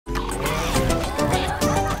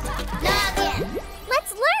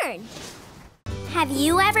Have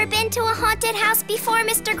you ever been to a haunted house before,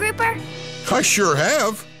 Mr. Grouper? I sure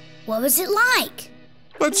have. What was it like?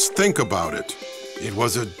 Let's think about it. It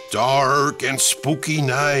was a dark and spooky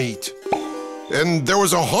night. And there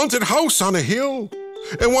was a haunted house on a hill.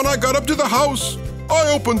 And when I got up to the house,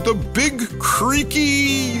 I opened the big,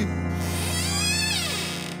 creaky...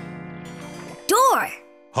 door.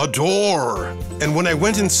 A door. And when I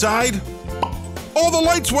went inside, all the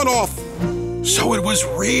lights went off. So it was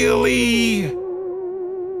really...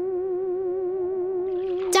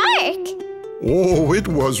 dark. Oh, it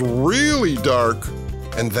was really dark.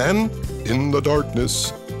 And then, in the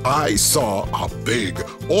darkness, I saw a big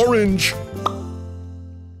orange...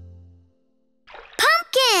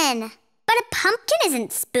 pumpkin! But a pumpkin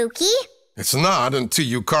isn't spooky. It's not until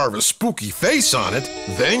you carve a spooky face on it.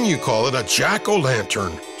 Then you call it a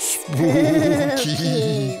jack-o'-lantern. Spooky.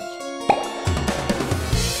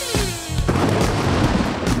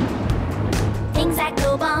 Things that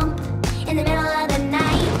go bump in the middle of the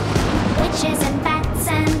night. Witches and bats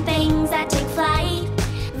and things that take flight.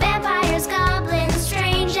 Vampires, goblins,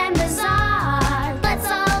 strange and bizarre. Let's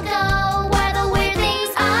all go where the weird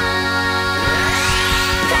things are.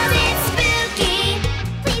 'Cause it's spooky.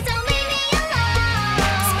 Please don't leave me alone.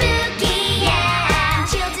 Spooky, yeah.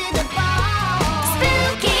 Chill to the bone.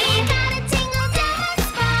 Spooky. Got a tingle down my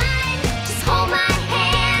spine. Just hold my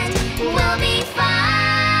hand. We'll be fine.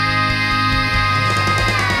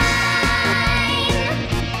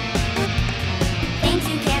 Things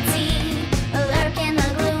you can't see lurk in the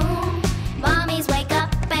gloom. Mommies wake up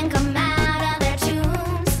and come out of their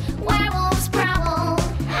tombs. Werewolves prowl,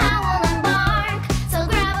 howl and bark. So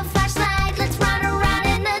grab a flashlight, let's run around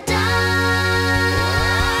in the dark.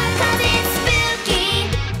 'Cause it's spooky.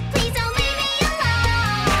 Please don't leave me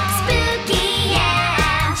alone. Spooky,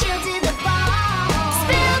 yeah. Chill to the bone.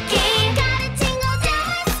 Spooky. Got a tingle down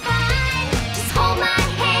my spine. Just hold my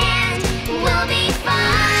hand, we'll be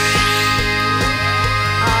fine.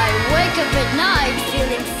 I wake up at night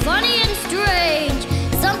feeling funny and strange.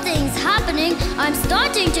 Something's happening, I'm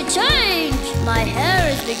starting to change. My hair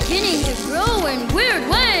is beginning to grow in weird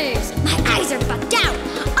ways. My eyes are bugged out.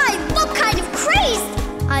 I look kind of crazed.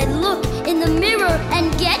 I look in the mirror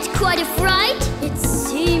and get quite a fright. It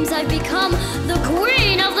seems I've become the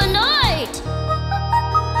queen of the night.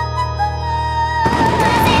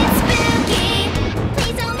 'Cause it's spooky.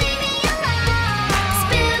 Please don't leave me alone.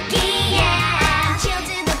 Spooky, yeah. Chill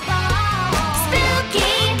to the bone.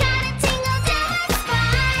 Spooky. Got a tingle down my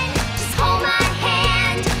spine. Just hold my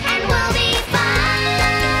hand and we'll be fine.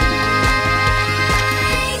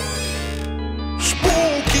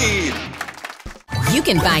 Spooky! You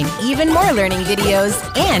can find even more learning videos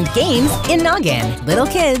and games in Noggin. Little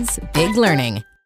kids, big learning.